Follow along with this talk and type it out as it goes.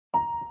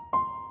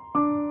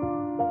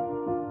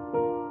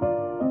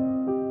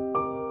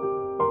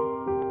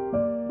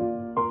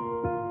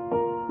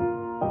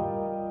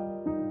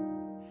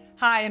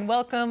Hi, and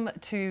welcome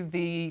to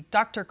the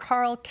Dr.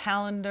 Carl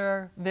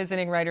Callender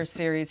Visiting Writers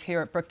Series here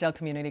at Brookdale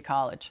Community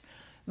College.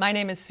 My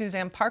name is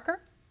Suzanne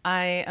Parker.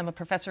 I am a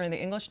professor in the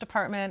English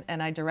department,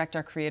 and I direct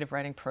our creative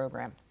writing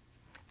program.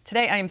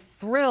 Today, I am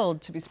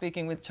thrilled to be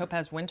speaking with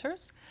Topaz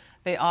Winters,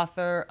 the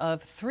author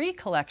of 3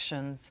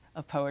 collections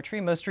of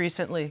poetry, most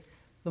recently,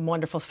 The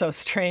Wonderful So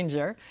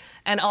Stranger,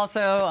 and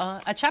also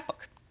a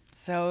chapbook.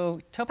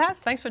 So,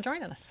 Topaz, thanks for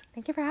joining us.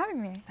 Thank you for having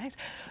me. Thanks.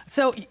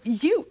 So,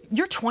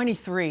 you're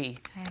 23.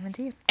 I am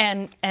indeed.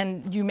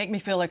 And you make me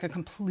feel like a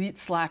complete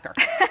slacker.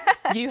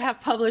 You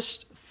have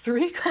published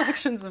 3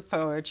 collections of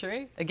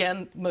poetry.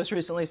 Again, most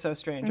recently, So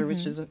Stranger,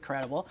 which is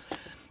incredible.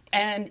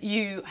 And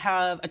you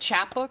have a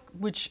chapbook,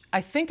 which I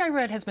think I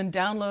read has been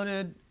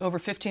downloaded over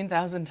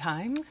 15,000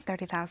 times.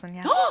 30,000,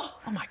 yes. Oh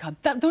my God,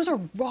 those are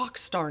rock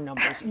star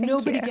numbers.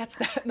 Nobody gets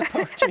that in the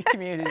poetry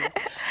community.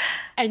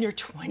 And you're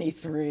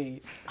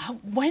 23. How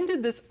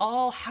did this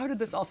all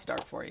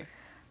start for you?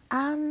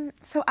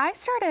 So I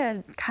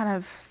started kind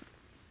of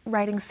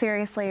writing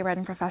seriously,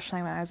 writing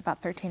professionally when I was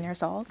about 13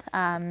 years old.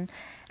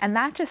 And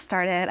that just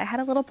started, I had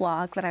a little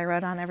blog that I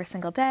wrote on every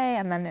single day,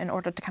 and then in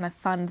order to kind of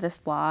fund this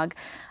blog,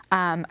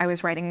 I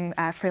was writing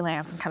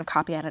freelance and kind of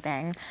copy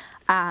editing.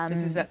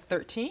 This is at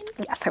 13?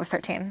 Yes, I was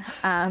 13.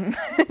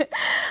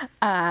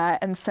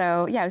 And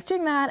so, yeah, I was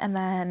doing that, and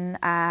then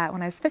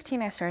when I was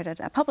 15, I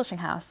started a publishing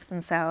house,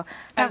 and so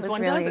that As was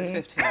one really... does at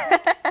 15.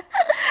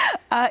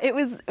 It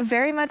was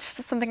very much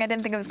something I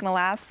didn't think it was going to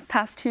last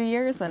past 2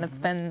 years, and it's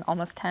been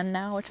almost 10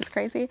 now, which is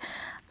crazy.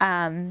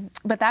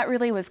 But that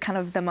really was kind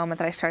of the moment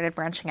that I started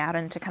branching out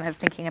into kind of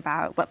thinking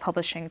about what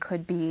publishing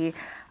could be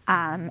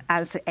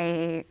as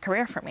a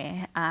career for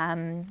me.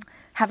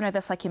 Heaven or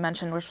This, like you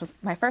mentioned, which was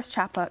my first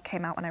chapbook,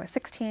 came out when I was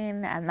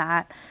 16, and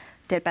that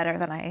did better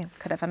than I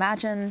could have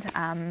imagined.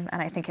 And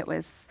I think it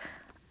was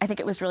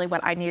really what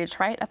I needed to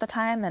write at the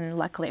time, and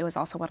luckily it was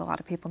also what a lot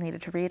of people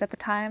needed to read at the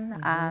time,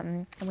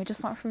 and we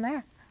just went from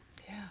there.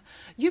 Yeah.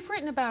 You've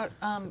written about,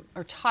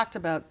 or talked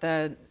about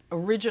that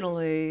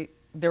originally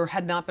there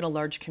had not been a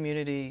large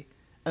community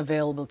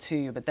available to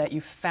you, but that you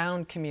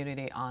found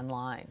community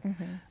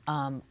online.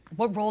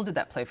 What role did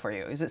that play for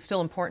you? Is it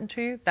still important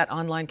to you, that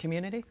online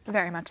community?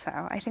 Very much so.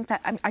 I think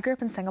that, I grew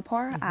up in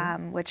Singapore,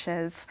 which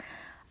is,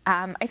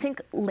 I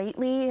think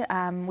lately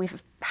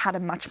we've had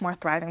a much more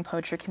thriving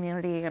poetry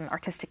community and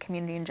artistic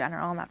community in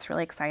general, and that's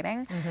really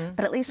exciting.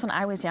 But at least when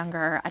I was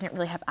younger, I didn't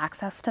really have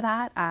access to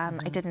that. I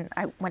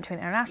went to an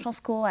international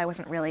school. I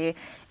wasn't really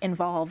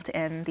involved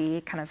in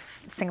the kind of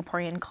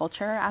Singaporean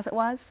culture as it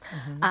was.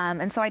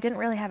 And so I didn't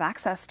really have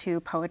access to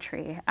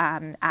poetry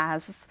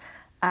as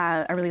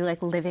a really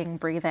like living,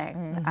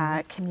 breathing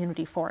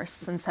community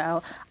force. And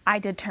so I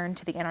did turn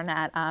to the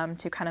internet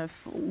to kind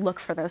of look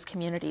for those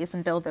communities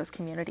and build those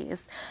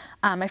communities.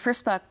 My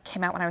first book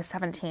came out when I was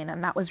 17,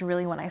 and that was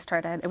really when I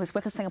started. It was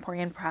with a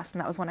Singaporean press,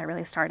 and that was when I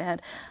really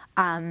started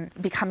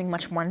becoming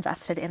much more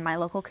invested in my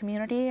local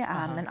community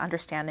and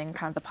understanding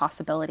kind of the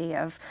possibility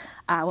of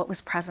what was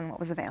present, what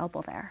was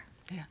available there.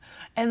 Yeah.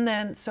 And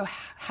then, so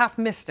Half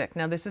Mystic.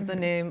 Now, this is the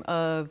name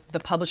of the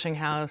publishing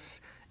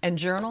house and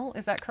journal,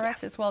 is that correct?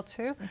 Yes. As well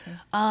too?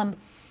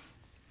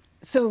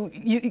 So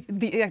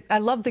I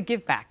love the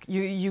give back.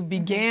 You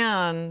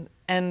began,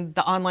 and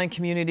the online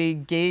community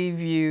gave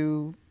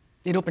you,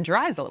 it opened your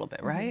eyes a little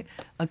bit, right?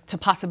 To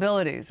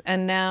possibilities.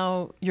 And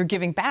now you're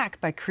giving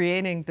back by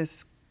creating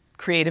this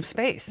creative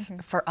space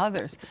for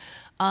others.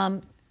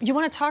 You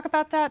want to talk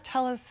about that?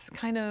 Tell us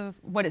kind of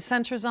what it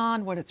centers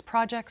on, what its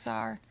projects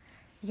are.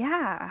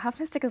 Yeah, Half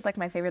Mystic is like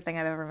my favorite thing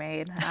I've ever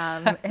made.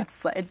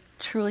 It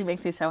truly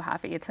makes me so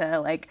happy to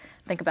like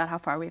think about how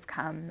far we've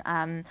come.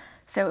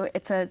 So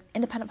it's an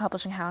independent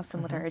publishing house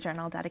and literary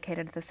journal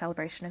dedicated to the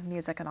celebration of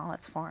music in all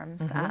its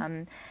forms.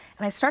 And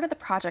I started the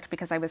project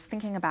because I was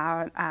thinking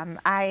about,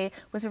 I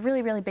was a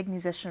really, really big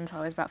musician until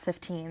I was about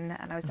 15,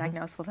 and I was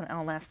diagnosed with an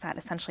illness that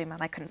essentially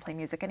meant I couldn't play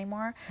music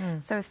anymore.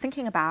 So I was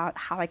thinking about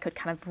how I could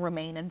kind of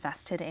remain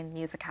invested in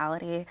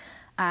musicality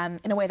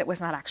in a way that was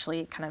not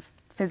actually kind of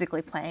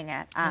physically playing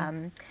it.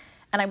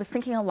 And I was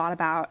thinking a lot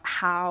about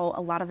how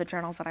a lot of the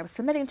journals that I was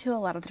submitting to, a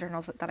lot of the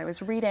journals that I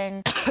was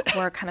reading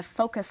were kind of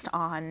focused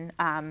on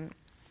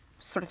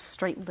sort of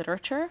straight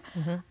literature.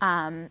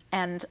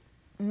 And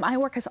my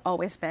work has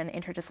always been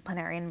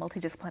interdisciplinary and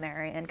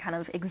multidisciplinary and kind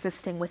of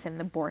existing within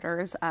the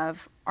borders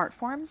of art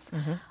forms.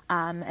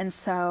 And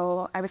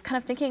so I was kind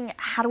of thinking,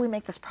 how do we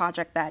make this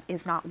project that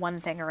is not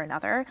one thing or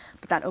another,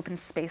 but that opens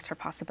space for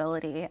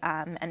possibility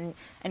and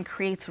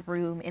creates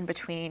room in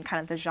between kind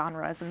of the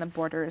genres and the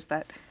borders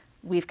that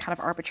we've kind of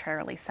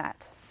arbitrarily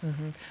set.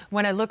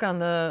 When I look on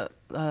the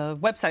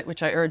website,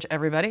 which I urge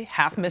everybody,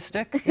 Half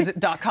Mystic, is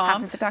it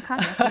 .com? halfmystic.com,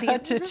 yes,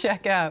 indeed. To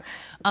check out.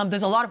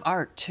 There's a lot of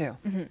art too.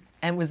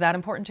 And was that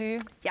important to you?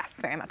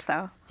 Yes, very much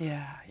so.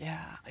 Yeah,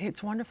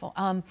 it's wonderful.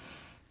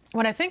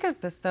 When I think of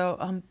this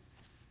though,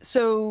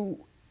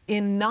 so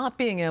in not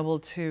being able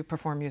to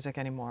perform music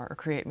anymore or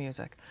create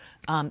music,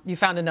 you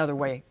found another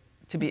way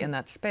to be in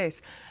that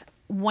space.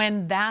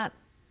 When that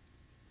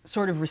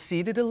sort of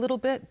receded a little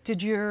bit,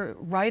 did your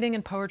writing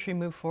and poetry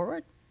move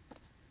forward?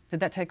 Did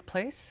that take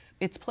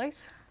its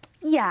place?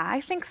 Yeah, I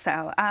think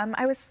so.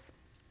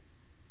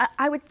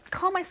 I would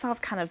call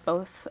myself kind of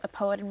both a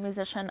poet and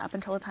musician up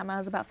until the time I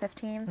was about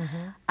 15.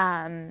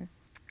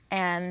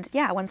 And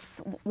yeah,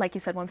 once, like you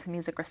said, once the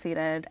music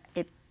receded,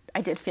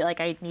 I did feel like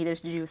I needed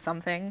to do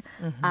something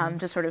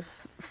to sort of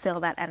fill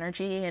that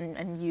energy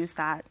and use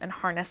that and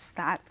harness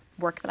that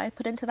work that I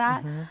put into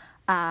that.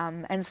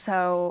 And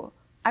so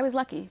I was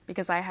lucky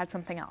because I had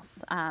something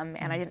else,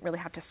 and I didn't really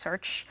have to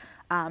search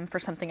for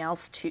something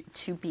else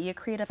to be a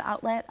creative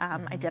outlet.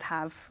 I did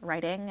have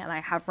writing, and I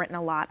have written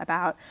a lot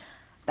about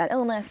that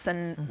illness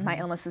and my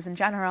illnesses in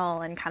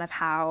general, and kind of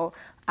how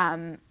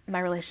my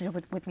relationship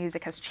with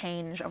music has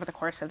changed over the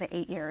course of the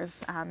 8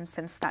 years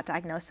since that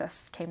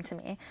diagnosis came to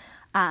me.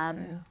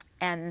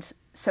 And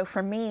so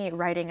for me,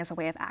 writing is a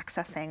way of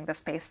accessing the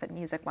space that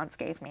music once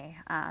gave me,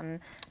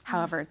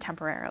 however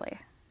temporarily.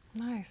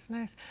 Nice,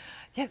 nice.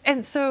 Yeah,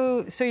 and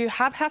so you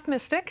have Half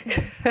Mystic,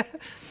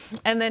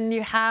 and then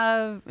you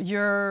have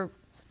your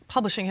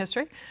publishing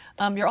history.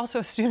 You're also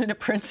a student at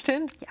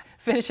Princeton, Yes.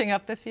 finishing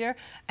up this year.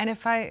 And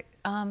if I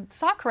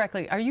saw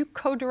correctly, are you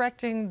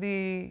co-directing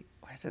the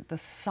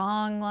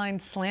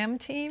Songline Slam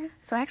team?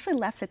 So I actually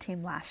left the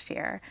team last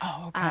year.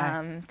 Oh,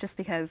 okay. Just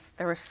because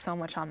there was so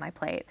much on my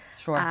plate.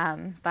 Sure.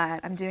 But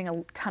I'm doing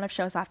a ton of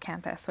shows off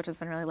campus, which has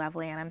been really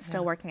lovely, and I'm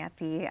still working at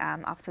the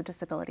Office of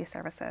Disability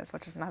Services,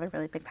 which is another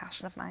really big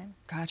passion of mine.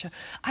 Gotcha.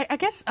 I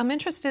guess I'm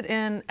interested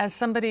in, as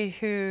somebody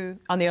who,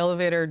 on the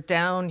elevator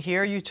down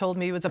here, you told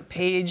me was a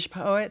page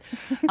poet,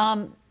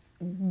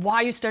 why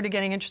you started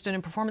getting interested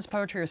in performance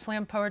poetry or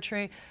slam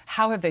poetry.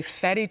 How have they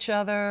fed each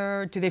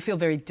other? Do they feel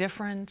very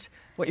different?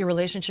 What your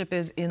relationship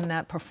is in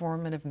that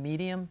performative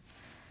medium?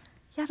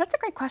 Yeah, that's a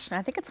great question.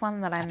 I think it's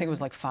one that I think it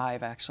was like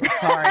 5, actually.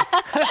 Sorry.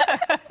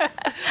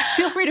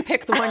 Feel free to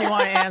pick the one you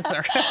want to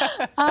answer.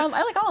 I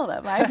like all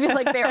of them. I feel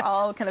like they're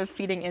all kind of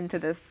feeding into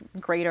this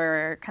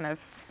greater kind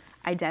of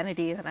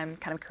identity that I'm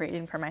kind of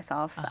creating for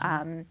myself,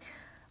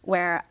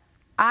 where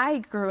I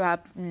grew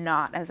up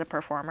not as a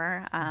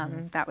performer.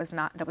 That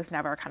was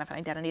never kind of an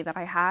identity that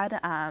I had.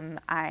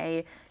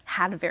 I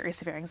had very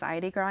severe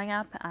anxiety growing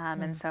up,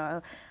 and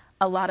so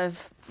a lot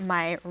of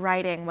my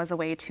writing was a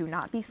way to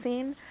not be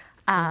seen.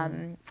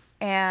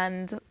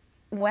 And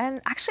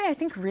when, actually, I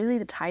think really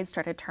the tide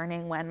started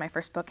turning when my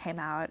first book came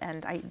out,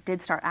 and I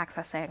did start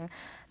accessing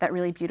that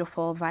really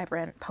beautiful,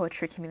 vibrant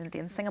poetry community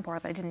in Singapore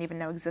that I didn't even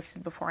know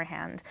existed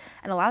beforehand.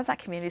 And a lot of that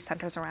community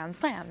centers around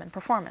slam and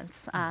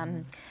performance.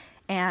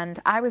 And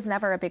I was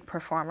never a big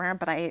performer,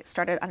 but I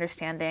started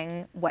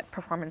understanding what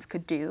performance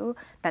could do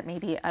that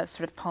maybe a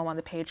sort of poem on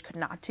the page could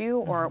not do,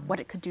 or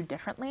what it could do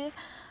differently.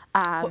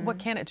 What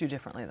can it do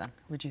differently then,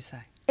 would you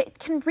say? It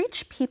can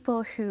reach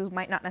people who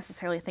might not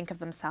necessarily think of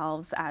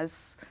themselves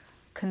as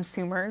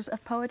consumers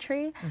of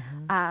poetry.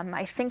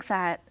 I think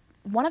that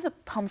one of the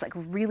poems that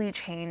really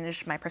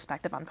changed my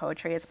perspective on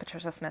poetry is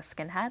Patricia Smith's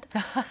Skinhead,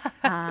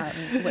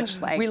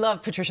 which, like, we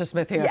love Patricia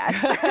Smith here.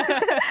 Yes.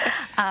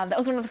 That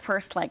was one of the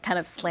first, like, kind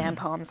of slam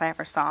poems I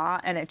ever saw,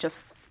 and it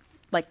just,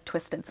 like,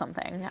 twisted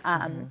something.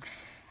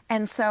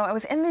 And so I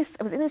was in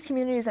these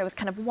communities. I was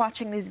kind of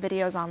watching these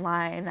videos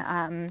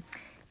online,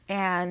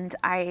 and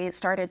I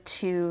started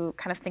to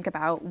kind of think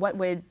about what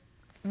would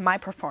my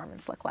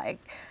performance look like.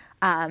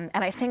 And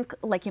I think,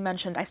 like you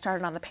mentioned, I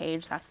started on the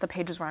page. The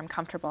page is where I'm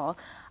comfortable.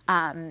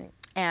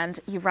 And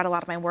you've read a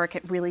lot of my work.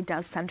 It really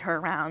does center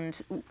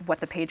around what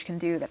the page can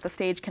do that the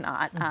stage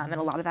cannot, and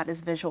a lot of that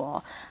is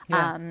visual.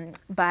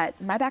 But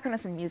my background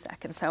is in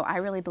music, and so I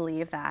really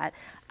believe that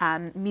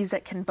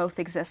music can both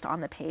exist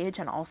on the page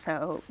and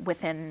also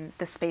within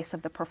the space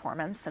of the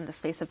performance and the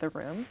space of the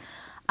room.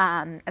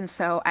 And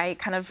so I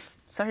kind of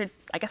started,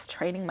 I guess,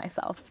 training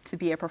myself to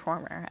be a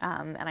performer,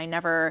 and I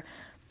never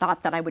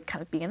thought that I would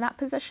kind of be in that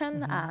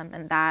position,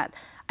 and that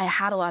I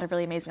had a lot of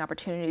really amazing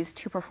opportunities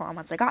to perform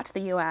once I got to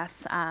the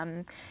U.S.,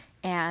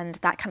 and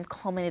that kind of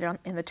culminated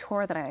in the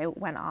tour that I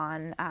went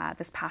on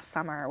this past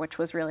summer, which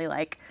was really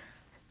like,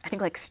 I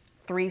think like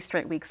 3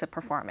 straight weeks of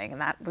performing,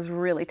 and that was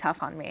really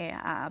tough on me,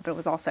 but it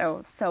was also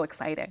so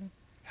exciting.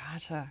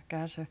 Gotcha,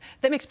 gotcha.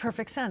 That makes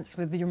perfect sense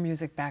with your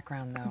music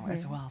background, though,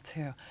 as well,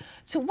 too.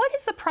 So what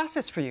is the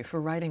process for you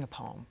for writing a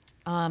poem?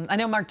 I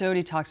know Mark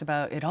Doty talks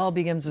about it all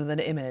begins with an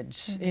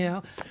image, you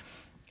know.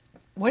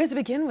 What does it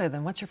begin with,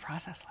 and what's your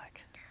process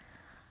like?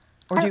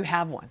 Or do you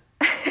have one?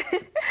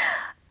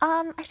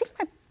 I think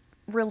my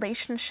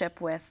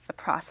relationship with the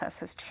process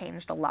has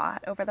changed a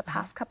lot over the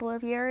past couple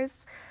of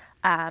years,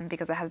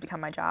 because it has become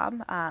my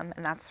job, and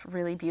that's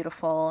really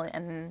beautiful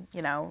and,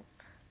 you know,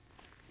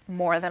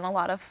 more than a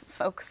lot of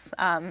folks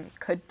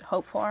could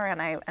hope for,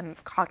 and I am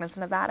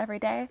cognizant of that every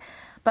day.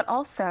 But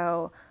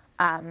also,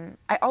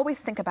 I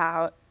always think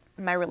about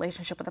my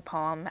relationship with a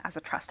poem as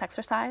a trust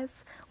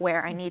exercise,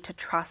 where I need to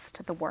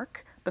trust the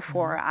work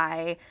before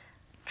I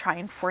try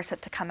and force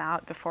it to come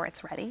out before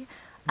it's ready.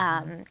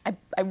 I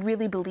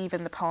really believe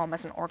in the poem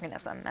as an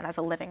organism and as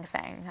a living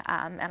thing,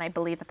 and I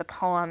believe that the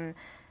poem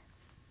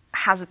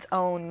has its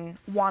own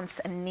wants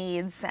and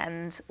needs,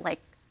 and like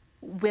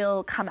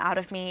will come out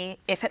of me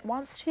if it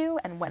wants to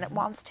and when it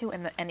wants to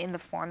and in the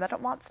form that it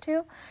wants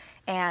to.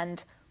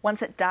 And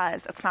once it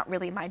does, it's not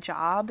really my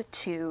job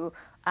to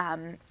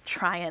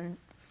try and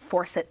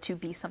force it to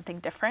be something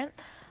different.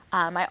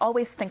 I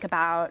always think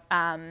about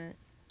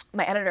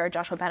my editor,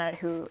 Joshua Bennett,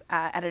 who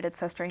edited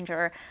So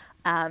Stranger,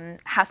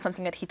 has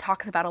something that he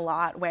talks about a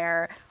lot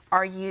where,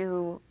 are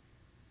you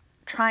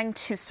trying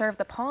to serve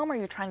the poem or are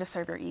you trying to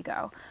serve your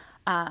ego?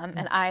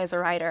 And I, as a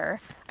writer,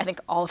 I think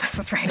all of us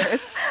as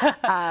writers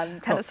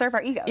tend to serve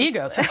our egos.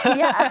 Egos.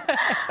 Yeah.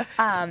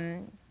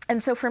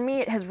 And so for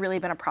me, it has really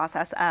been a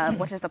process of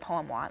what does the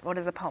poem want? What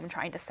is the poem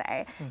trying to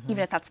say?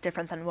 Even if that's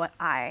different than what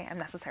I am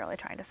necessarily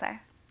trying to say.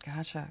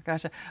 Gotcha,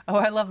 gotcha. Oh,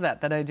 I love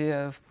that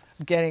idea of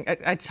getting,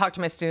 I talk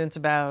to my students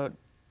about,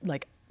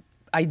 like,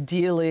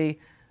 ideally,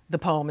 the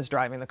poem is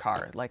driving the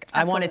car. Like,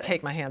 absolutely. I want to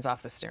take my hands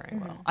off the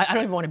steering wheel. I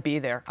don't even want to be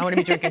there. I want to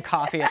be drinking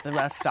coffee at the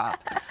rest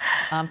stop.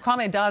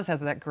 Kwame Dawes has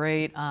that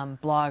great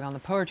blog on the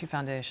Poetry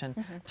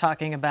Foundation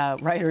talking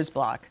about writer's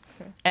block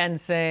and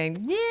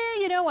saying, yeah,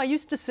 you know, I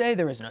used to say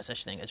there was no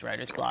such thing as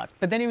writer's block.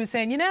 But then he was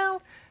saying, you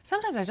know,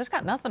 sometimes I just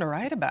got nothing to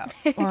write about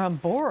or I'm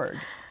bored.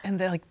 And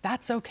they're like,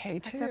 that's okay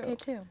too. That's okay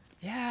too.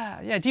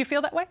 Yeah, yeah. Do you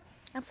feel that way?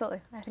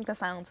 Absolutely. I think the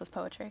silence is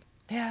poetry.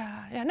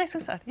 Yeah, yeah, nice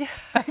and said. Yeah.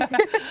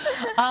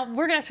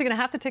 We're actually going to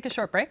have to take a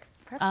short break.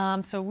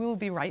 So we will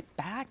be right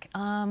back.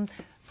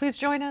 Please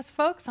join us,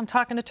 folks. I'm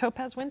talking to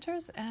Topaz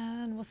Winters,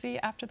 and we'll see you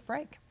after the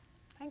break.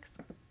 Thanks.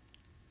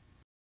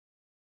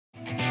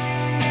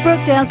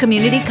 Brookdale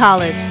Community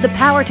College, the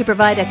power to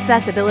provide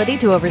accessibility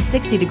to over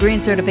 60 degree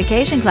and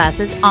certification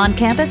classes on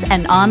campus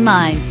and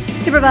online,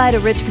 to provide a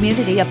rich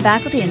community of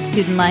faculty and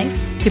student life,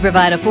 to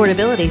provide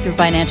affordability through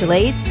financial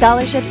aid,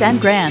 scholarships,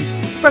 and grants.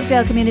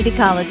 Brookdale Community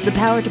College, the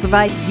power to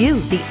provide you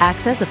the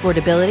access,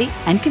 affordability,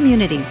 and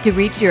community to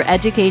reach your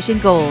education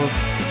goals.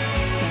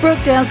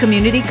 Brookdale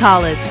Community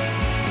College.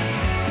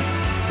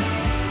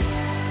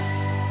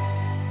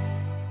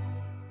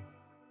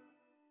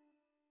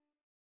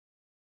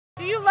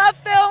 Do you love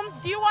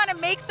films? Do you want to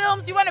make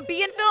films? Do you want to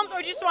be in films?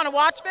 Or do you just want to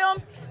watch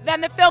films?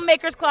 Then the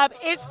Filmmakers Club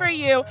is for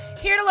you.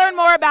 Here to learn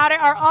more about it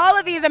are all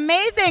of these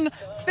amazing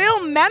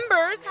film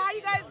members. How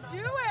you guys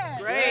doing?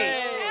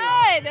 Great.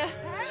 Good.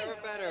 Never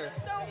better.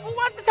 So who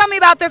wants to tell me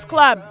about this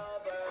club?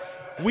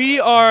 We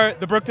are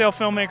the Brookdale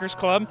Filmmakers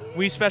Club.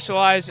 We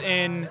specialize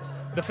in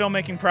the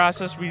filmmaking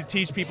process. We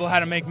teach people how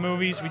to make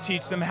movies. We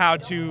teach them how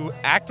to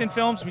act in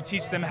films. We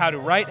teach them how to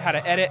write, how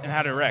to edit, and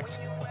how to direct.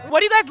 What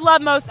do you guys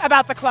love most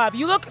about the club?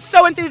 You look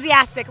so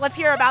enthusiastic. Let's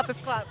hear about this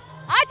club.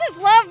 I just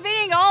love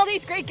meeting all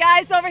these great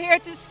guys over here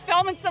just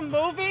filming some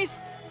movies.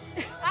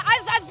 I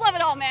just love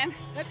it all, man.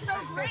 That's so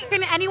great.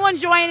 Can anyone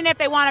join in if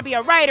they want to be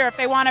a writer, if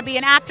they want to be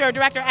an actor or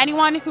director?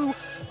 Anyone who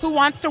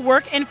wants to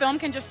work in film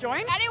can just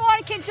join?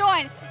 Anyone can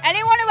join.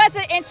 Anyone who has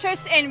an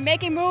interest in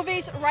making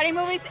movies, writing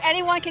movies,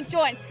 anyone can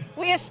join.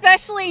 We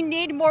especially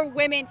need more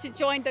women to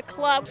join the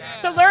club.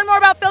 To learn more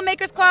about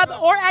Filmmakers Club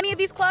or any of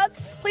these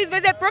clubs, please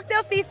visit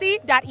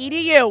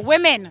brookdalecc.edu.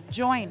 Women,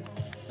 join.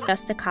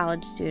 Just a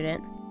college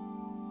student.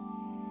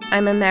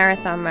 I'm a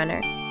marathon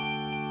runner,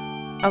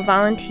 a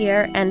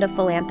volunteer, and a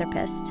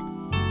philanthropist.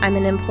 I'm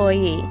an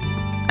employee.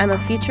 I'm a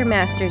future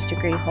master's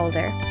degree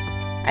holder.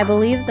 I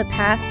believe the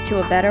path to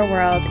a better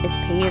world is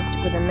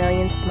paved with a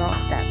million small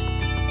steps.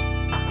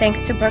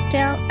 Thanks to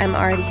Brookdale, I'm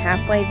already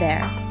halfway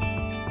there.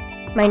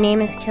 My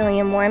name is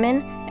Killian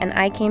Mormon, and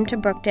I came to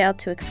Brookdale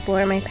to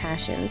explore my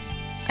passions.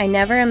 I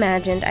never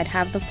imagined I'd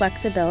have the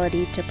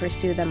flexibility to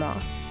pursue them all.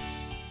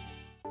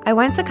 I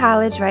went to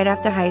college right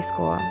after high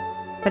school,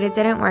 but it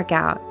didn't work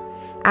out.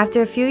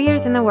 After a few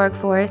years in the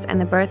workforce and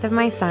the birth of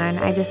my son,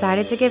 I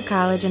decided to give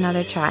college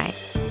another try.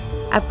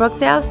 At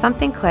Brookdale,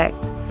 something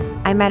clicked.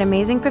 I met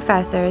amazing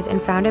professors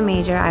and found a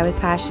major I was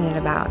passionate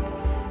about.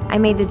 I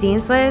made the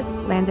dean's list,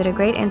 landed a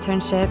great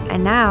internship,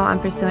 and now I'm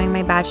pursuing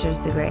my bachelor's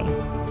degree.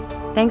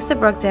 Thanks to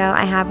Brookdale,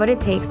 I have what it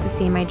takes to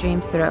see my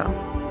dreams through.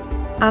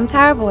 I'm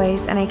Tara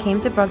Boyce, and I came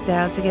to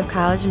Brookdale to give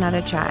college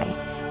another try.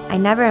 I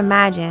never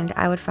imagined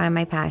I would find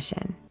my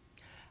passion.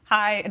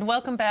 Hi, and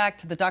welcome back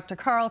to the Dr.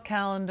 Carl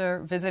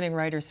Callender Visiting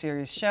Writer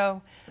Series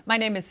show. My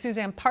name is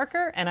Suzanne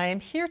Parker, and I am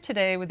here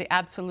today with the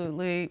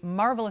absolutely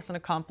marvelous and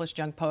accomplished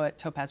young poet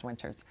Topaz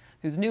Winters,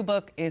 whose new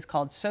book is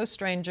called So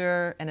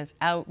Stranger and is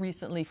out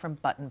recently from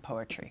Button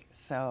Poetry.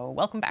 So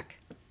welcome back.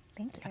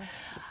 Thank you.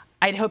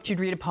 I'd hoped you'd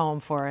read a poem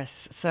for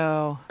us,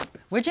 so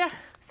would you?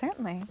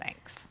 Certainly.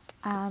 Thanks.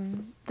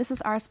 This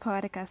is Ars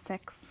Poetica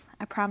 6.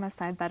 I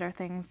promise I had better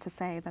things to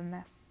say than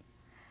this.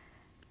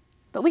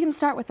 But we can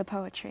start with the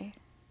poetry.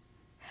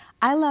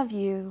 I love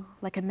you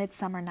like a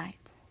midsummer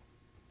night.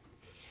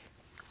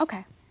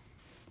 Okay.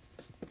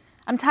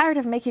 I'm tired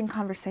of making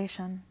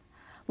conversation.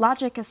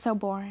 Logic is so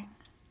boring.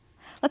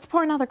 Let's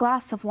pour another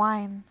glass of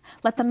wine.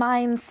 Let the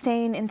mind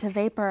stain into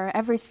vapor.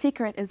 Every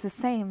secret is the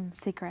same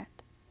secret.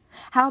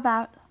 How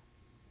about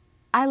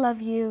I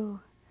love you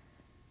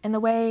in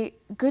the way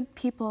good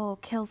people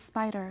kill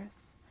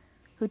spiders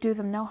who do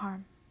them no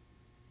harm?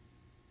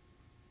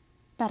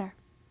 Better.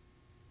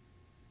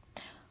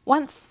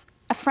 Once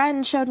A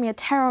friend showed me a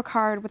tarot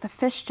card with a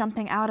fish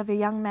jumping out of a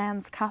young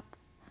man's cup,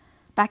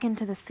 back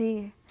into the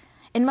sea.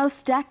 In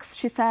most decks,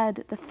 she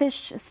said, the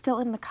fish is still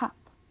in the cup.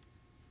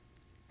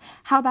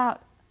 How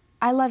about,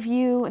 I love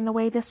you in the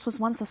way this was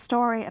once a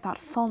story about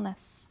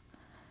fullness,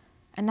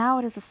 and now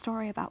it is a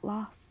story about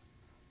loss.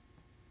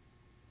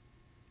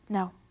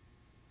 No.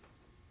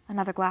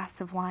 Another glass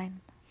of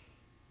wine.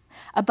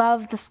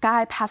 Above the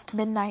sky past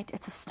midnight,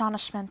 its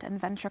astonishment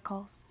and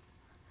ventricles.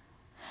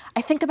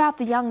 I think about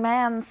the young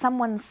man,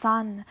 someone's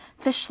son,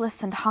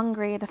 fishless and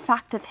hungry, the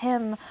fact of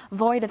him,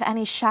 void of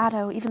any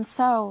shadow. Even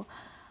so,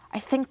 I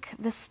think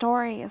this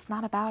story is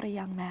not about a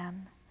young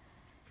man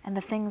and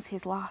the things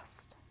he's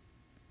lost.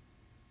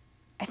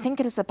 I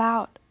think it is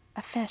about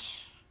a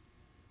fish,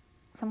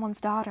 someone's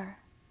daughter,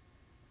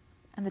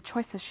 and the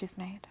choices she's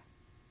made.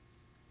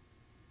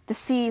 The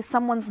sea,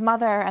 someone's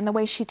mother, and the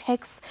way she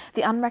takes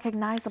the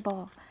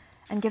unrecognizable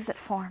and gives it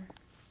form.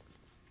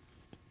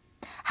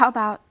 How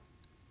about,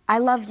 I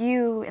love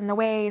you in the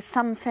way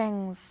some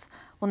things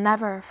will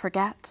never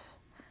forget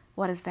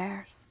what is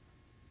theirs.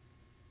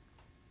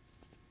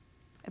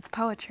 It's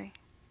poetry.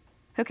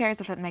 Who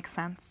cares if it makes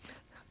sense?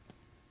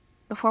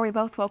 Before we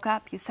both woke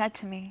up, you said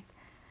to me,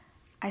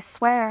 I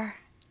swear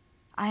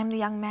I am the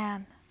young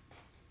man,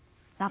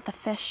 not the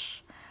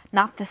fish,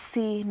 not the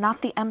sea,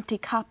 not the empty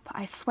cup.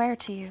 I swear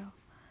to you,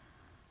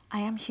 I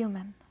am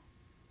human.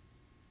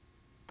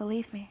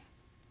 Believe me,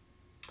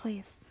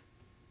 please.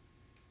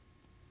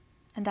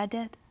 And I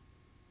did.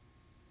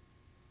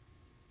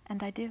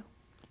 And I do.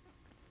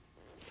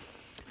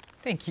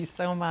 Thank you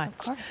so much. Of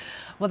course.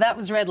 Well, that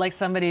was read like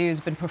somebody who's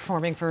been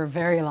performing for a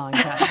very long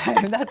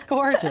time. That's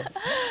gorgeous.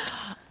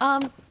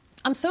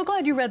 I'm so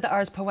glad you read the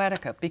Ars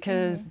Poetica,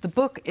 because the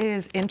book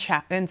is in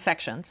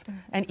sections,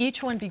 and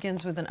each one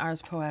begins with an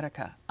Ars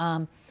Poetica.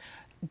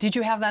 Did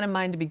you have that in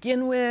mind to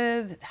begin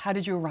with? How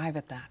did you arrive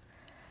at that?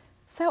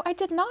 So I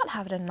did not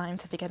have it in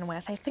mind to begin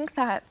with. I think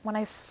that when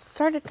I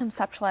started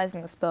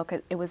conceptualizing this book,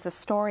 it was a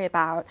story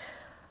about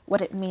what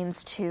it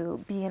means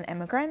to be an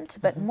immigrant,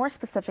 but more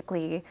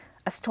specifically,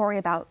 a story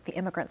about the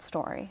immigrant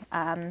story.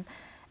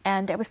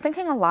 And I was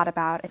thinking a lot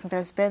about, I think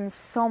there's been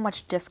so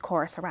much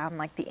discourse around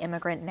like the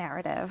immigrant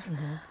narrative.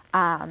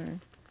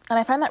 And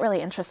I find that really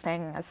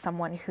interesting as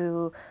someone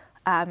who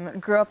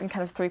grew up in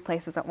kind of three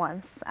places at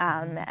once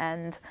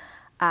and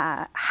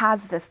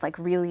has this like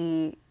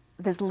really,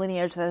 this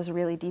lineage that is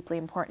really deeply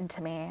important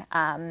to me.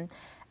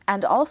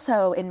 And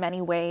also in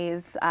many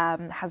ways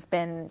has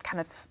been kind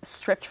of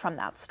stripped from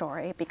that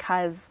story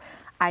because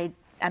I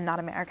am not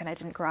American, I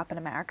didn't grow up in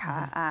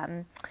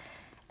America.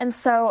 And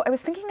so I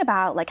was thinking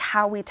about like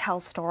how we tell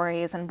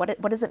stories and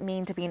what does it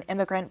mean to be an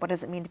immigrant, what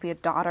does it mean to be a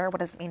daughter, what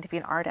does it mean to be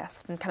an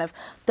artist, and kind of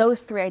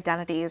those three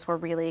identities were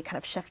really kind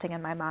of shifting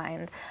in my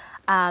mind.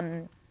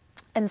 And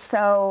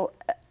so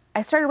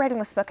I started writing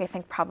this book, I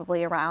think,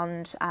 probably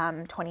around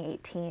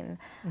 2018.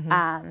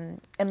 And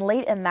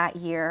late in that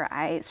year,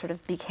 I sort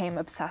of became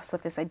obsessed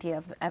with this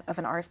idea of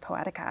an Ars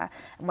Poetica.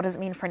 And what does it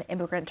mean for an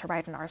immigrant to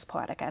write an Ars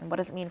Poetica? And what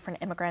does it mean for an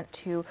immigrant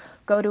to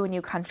go to a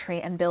new country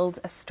and build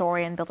a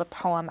story and build a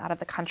poem out of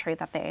the country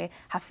that they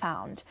have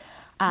found?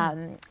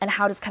 And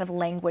how does kind of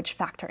language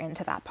factor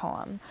into that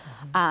poem?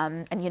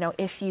 And you know,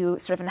 if you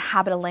sort of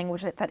inhabit a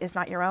language that is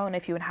not your own,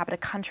 if you inhabit a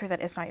country that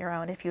is not your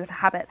own, if you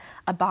inhabit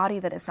a body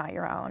that is not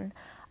your own,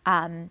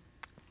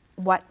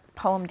 what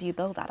poem do you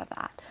build out of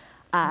that?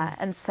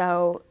 And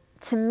so,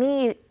 to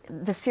me,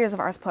 the series of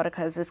Ars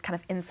Poeticas is kind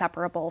of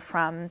inseparable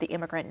from the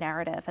immigrant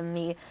narrative and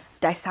the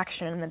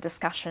dissection and the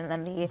discussion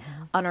and the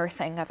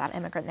unearthing of that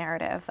immigrant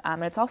narrative.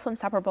 And it's also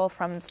inseparable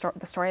from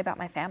the story about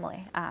my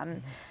family,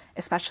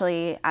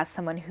 especially as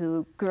someone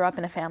who grew up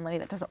in a family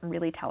that doesn't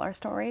really tell our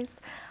stories.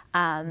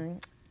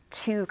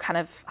 To kind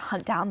of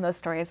hunt down those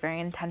stories very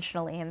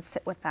intentionally and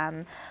sit with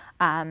them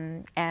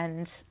and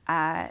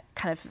kind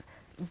of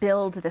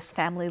build this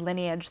family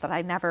lineage that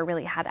I never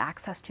really had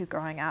access to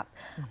growing up.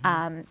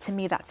 To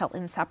me, that felt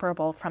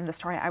inseparable from the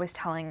story I was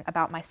telling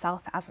about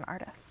myself as an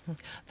artist.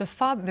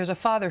 There's a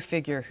father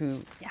figure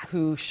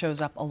who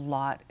shows up a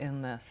lot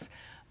in this,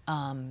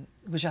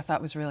 which I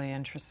thought was really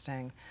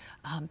interesting.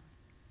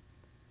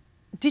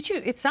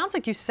 It sounds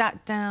like you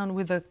sat down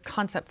with a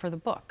concept for the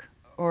book,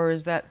 or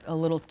is that a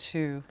little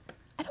too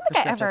I don't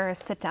think I ever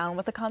sit down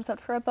with a concept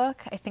for a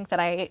book. I think that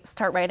I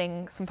start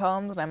writing some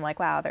poems and I'm like,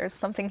 wow, there's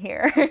something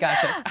here.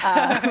 Gotcha.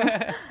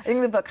 I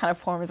think the book kind of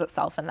forms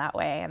itself in that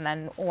way. And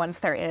then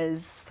once there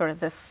is sort of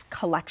this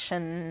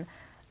collection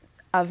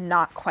of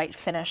not quite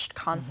finished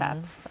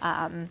concepts,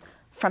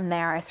 from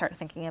there I start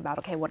thinking about,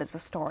 okay, what is the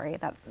story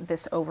that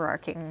this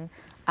overarching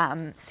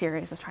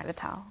series is trying to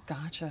tell?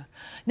 Gotcha.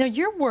 Now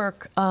your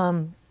work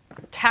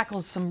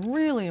tackles some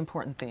really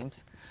important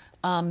themes.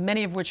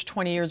 Many of which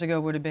 20 years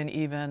ago would have been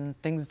even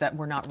things that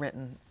were not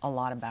written a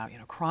lot about, you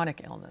know,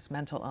 chronic illness,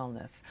 mental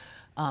illness,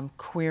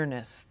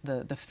 queerness,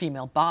 the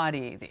female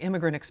body, the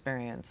immigrant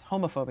experience,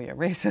 homophobia,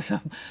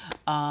 racism,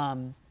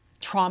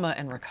 trauma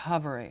and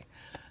recovery.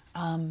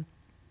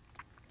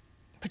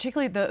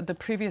 Particularly the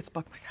previous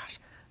book, my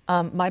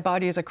gosh, My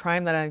Body is a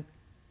Crime, that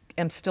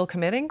am still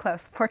committing?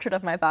 Close. Portrait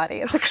of My Body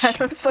is a kind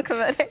of still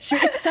committing.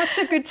 It's such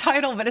a good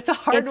title, but it's a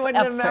hard one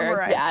to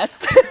memorize. Yeah,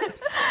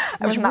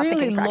 I was not really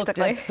thinking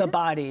practically. Looked at the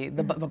body,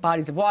 the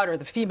bodies of water,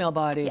 the female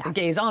body, the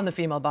gaze on the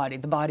female body,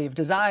 the body of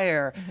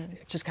desire,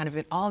 just kind of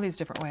in all these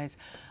different ways.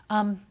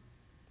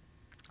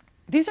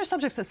 These are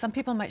subjects that some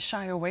people might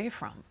shy away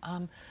from.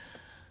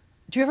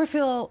 Do you ever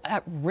feel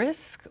at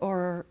risk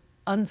or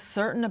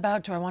uncertain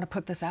about, do I want to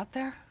put this out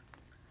there?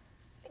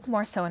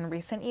 More so in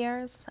recent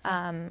years.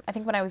 I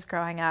think when I was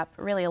growing up,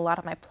 really a lot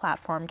of my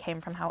platform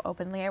came from how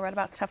openly I read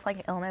about stuff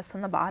like illness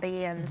and the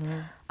body and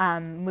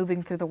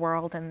moving through the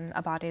world in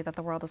a body that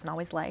the world doesn't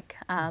always like.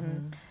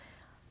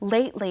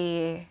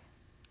 Lately,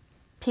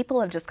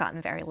 people have just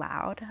gotten very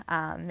loud,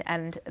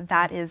 and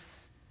that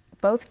is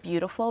both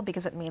beautiful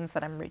because it means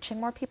that I'm reaching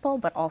more people,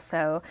 but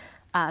also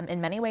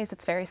in many ways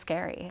it's very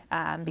scary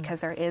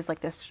because there is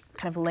like this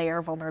kind of layer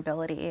of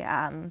vulnerability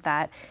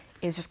that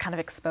is just kind of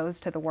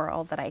exposed to the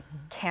world that I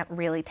can't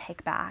really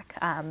take back.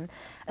 And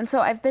so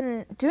I've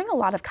been doing a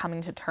lot of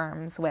coming to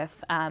terms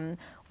with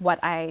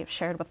what I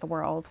shared with the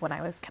world when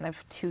I was kind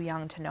of too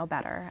young to know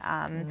better.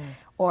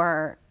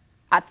 Or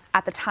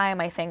at the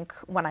time, I think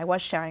when I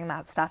was sharing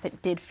that stuff,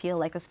 it did feel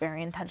like this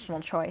very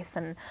intentional choice.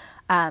 And,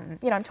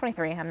 you know, I'm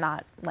 23, I'm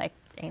not like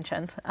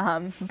ancient,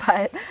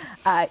 but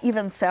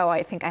even so,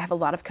 I think I have a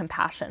lot of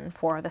compassion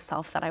for the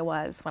self that I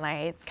was when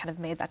I kind of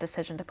made that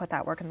decision to put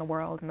that work in the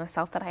world, and the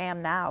self that I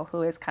am now,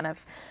 who is kind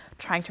of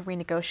trying to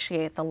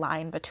renegotiate the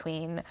line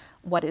between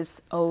what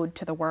is owed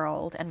to the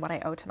world and what I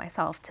owe to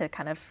myself to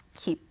kind of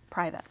keep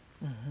private.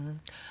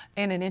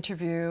 In an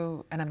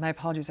interview, and my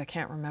apologies, I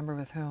can't remember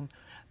with whom,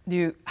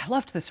 I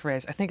loved this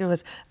phrase. I think it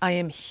was, I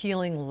am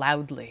healing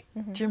loudly.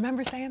 Do you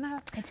remember saying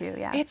that? I do,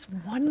 yeah. It's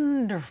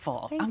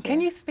wonderful. Thank you.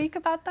 Can you speak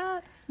about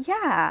that?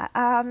 Yeah,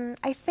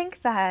 I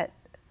think that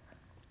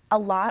a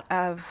lot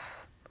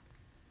of,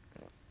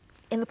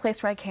 in the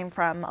place where I came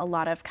from, a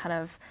lot of kind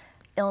of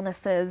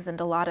illnesses and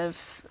a lot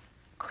of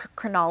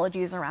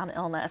chronologies around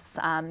illness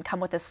come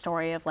with this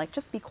story of like,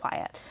 just be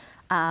quiet.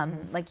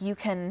 Like you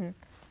can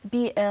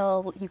be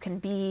ill, you can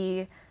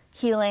be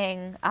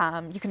healing,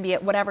 you can be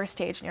at whatever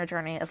stage in your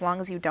journey as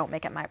long as you don't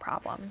make it my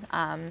problem.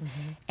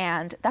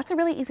 And that's a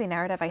really easy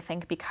narrative, I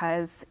think,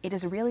 because it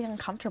is really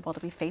uncomfortable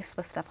to be faced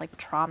with stuff like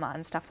trauma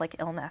and stuff like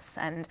illness.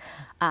 And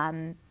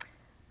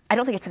I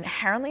don't think it's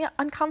inherently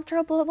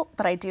uncomfortable,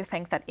 but I do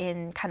think that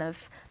in kind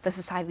of the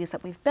societies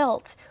that we've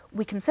built,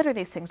 we consider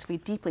these things to be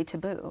deeply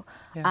taboo.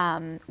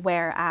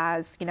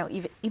 Whereas, you know,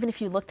 even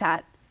if you looked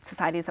at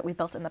societies that we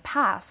built in the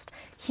past,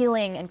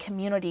 healing and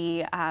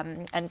community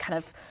and kind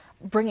of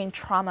bringing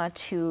trauma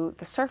to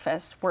the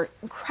surface were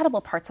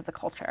incredible parts of the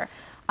culture,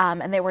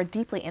 and they were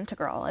deeply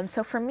integral. And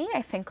so for me,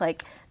 I think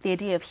like the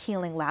idea of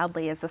healing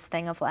loudly is this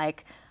thing of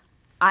like,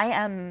 I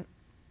am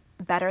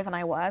better than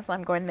I was, and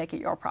I'm going to make it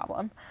your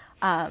problem.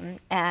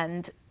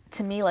 And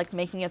to me, like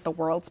making it the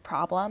world's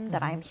problem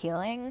that I'm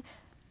healing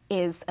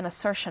is an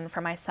assertion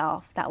for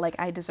myself that like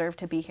I deserve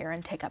to be here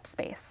and take up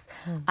space.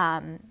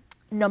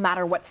 No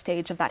matter what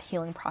stage of that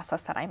healing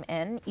process that I'm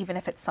in, even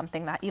if it's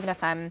something that, even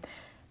if I'm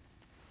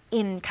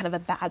in kind of a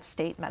bad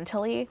state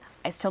mentally,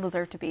 I still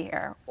deserve to be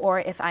here. Or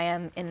if I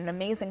am in an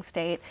amazing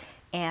state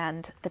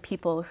and the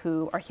people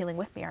who are healing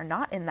with me are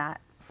not in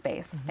that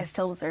space, I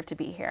still deserve to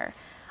be here.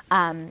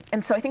 And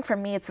so I think for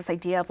me, it's this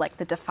idea of like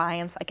the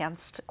defiance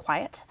against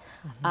quiet.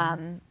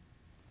 I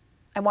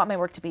want my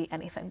work to be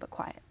anything but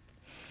quiet.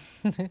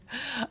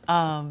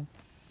 I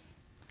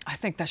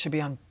think that should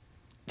be on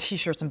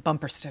T-shirts and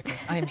bumper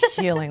stickers. I am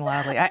healing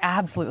loudly. I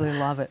absolutely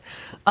love it.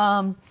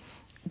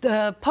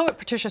 The poet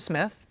Patricia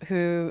Smith,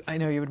 who I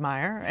know you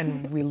admire,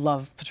 and we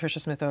love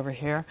Patricia Smith over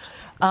here,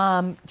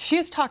 she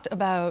has talked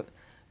about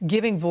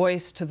giving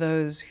voice to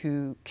those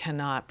who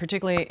cannot,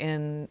 particularly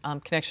in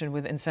connection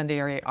with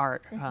incendiary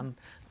art,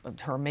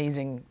 her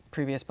amazing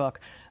previous book,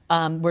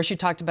 where she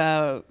talked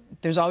about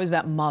there's always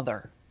that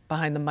mother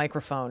behind the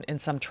microphone in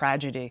some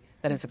tragedy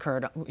that has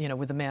occurred, you know,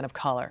 with a man of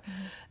color.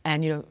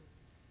 And, you know,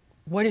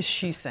 what is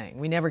she saying?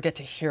 We never get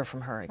to hear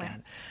from her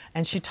again.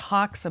 And she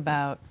talks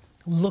about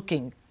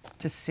looking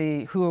to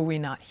see who are we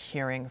not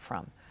hearing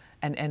from,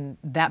 and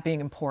that being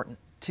important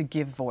to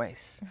give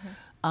voice.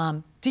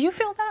 Do you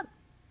feel that?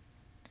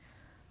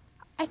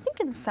 I think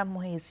in some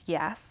ways,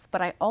 yes,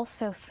 but I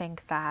also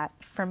think that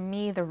for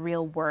me, the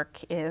real work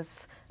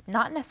is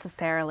not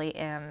necessarily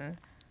in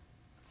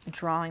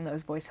drawing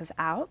those voices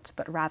out,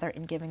 but rather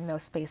in giving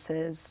those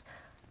spaces,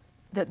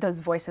 those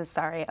voices,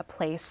 a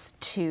place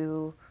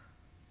to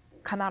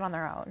come out on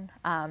their own.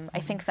 I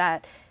think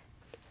that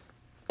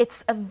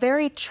it's a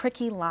very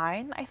tricky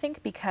line, I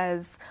think,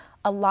 because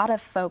a lot of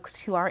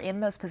folks who are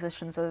in those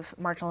positions of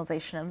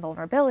marginalization and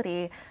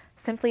vulnerability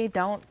simply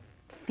don't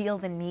feel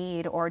the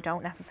need or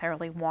don't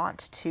necessarily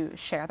want to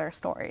share their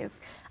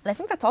stories. And I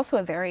think that's also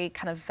a very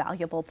kind of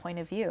valuable point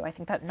of view. I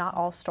think that not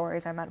all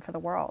stories are meant for the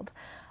world.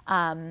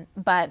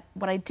 But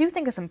what I do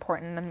think is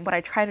important, and what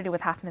I try to do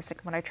with Half Mystic,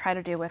 and what I try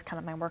to do with kind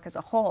of my work as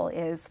a whole,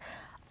 is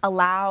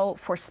allow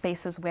for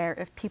spaces where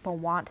if people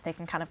want, they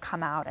can kind of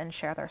come out and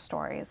share their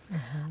stories,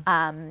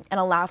 and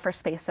allow for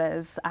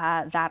spaces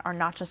that are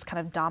not just kind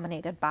of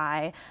dominated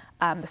by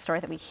the story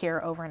that we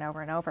hear over and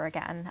over and over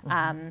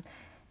again.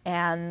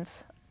 And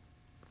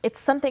it's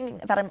something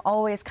that I'm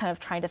always kind of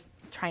trying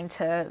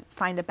to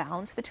find a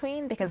balance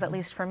between, because at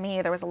least for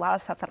me, there was a lot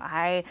of stuff that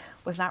I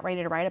was not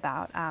ready to write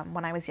about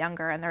when I was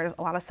younger, and there's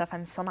a lot of stuff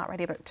I'm still not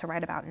ready to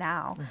write about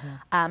now.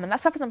 And that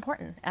stuff is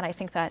important, and I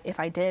think that if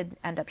I did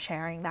end up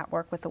sharing that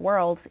work with the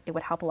world, it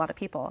would help a lot of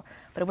people,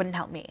 but it wouldn't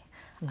help me.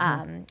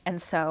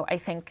 And so I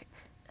think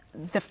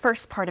the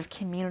first part of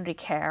community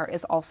care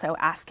is also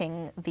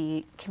asking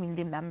the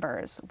community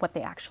members what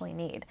they actually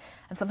need.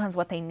 And sometimes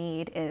what they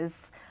need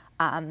is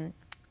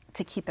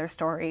to keep their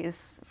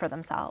stories for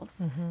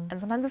themselves. And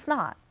sometimes it's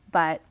not,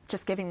 but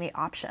just giving the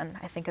option,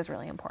 I think, is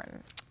really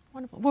important.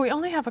 Wonderful. Well, we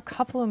only have a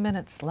couple of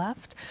minutes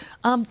left.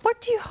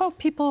 What do you hope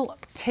people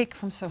take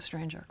from So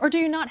Stranger? Or do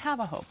you not have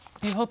a hope?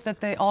 Do you hope that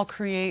they all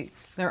create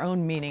their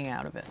own meaning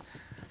out of it?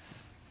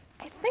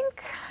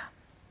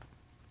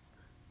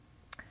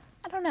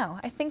 I don't know.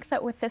 I think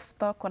that with this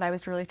book, what I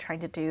was really trying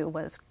to do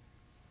was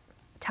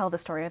tell the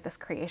story of this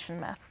creation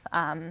myth,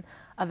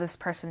 of this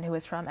person who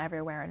is from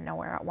everywhere and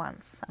nowhere at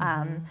once.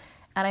 And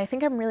I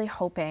think I'm really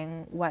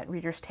hoping what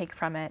readers take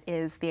from it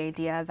is the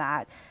idea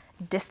that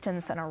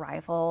distance and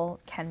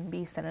arrival can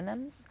be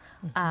synonyms,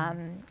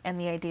 and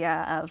the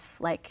idea of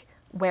like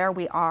where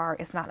we are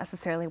is not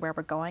necessarily where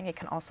we're going, it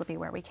can also be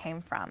where we came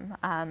from.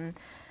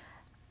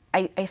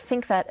 I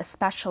think that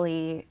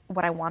especially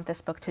what I want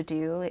this book to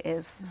do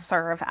is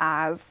serve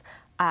as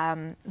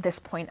this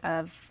point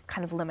of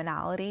kind of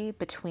liminality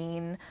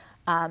between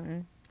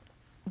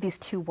these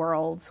two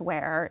worlds,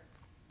 where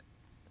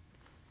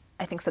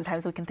I think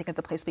sometimes we can think of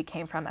the place we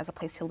came from as a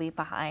place to leave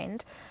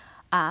behind,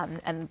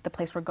 and the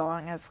place we're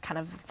going as kind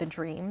of the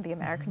dream, the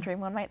American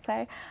dream, one might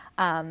say.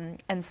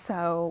 And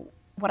so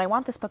what I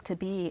want this book to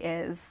be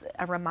is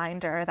a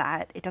reminder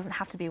that it doesn't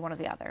have to be one or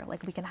the other.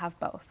 Like, we can have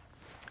both.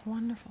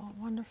 Wonderful,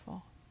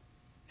 wonderful.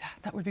 Yeah,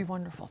 that would be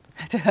wonderful.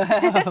 It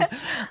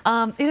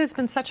has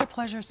been such a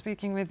pleasure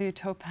speaking with you,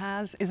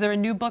 Topaz. Is there a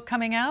new book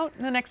coming out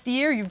in the next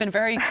year? You've been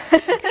very, or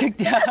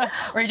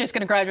are you just going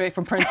to graduate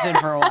from Princeton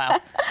for a while?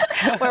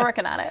 We're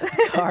working on it.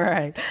 All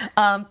right.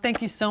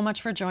 Thank you so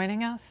much for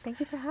joining us. Thank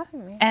you for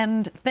having me.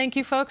 And thank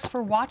you, folks,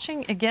 for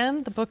watching.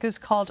 Again, the book is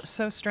called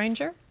So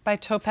Stranger by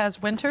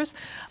Topaz Winters.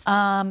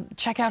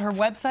 Check out her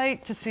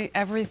website to see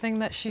everything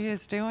that she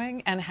is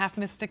doing, and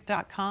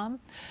halfmystic.com.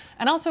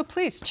 And also,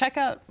 please check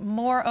out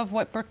more of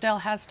what Brookdale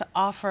has to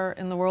offer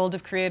in the world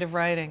of creative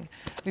writing.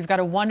 We've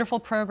got a wonderful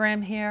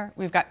program here.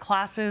 We've got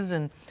classes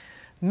in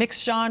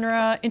mixed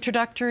genre,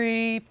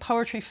 introductory,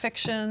 poetry,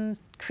 fiction,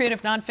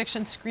 creative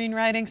nonfiction,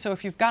 screenwriting. So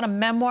if you've got a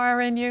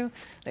memoir in you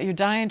that you're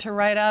dying to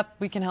write up,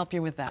 we can help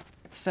you with that.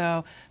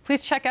 So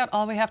please check out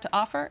all we have to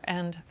offer,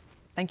 and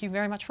thank you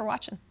very much for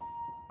watching.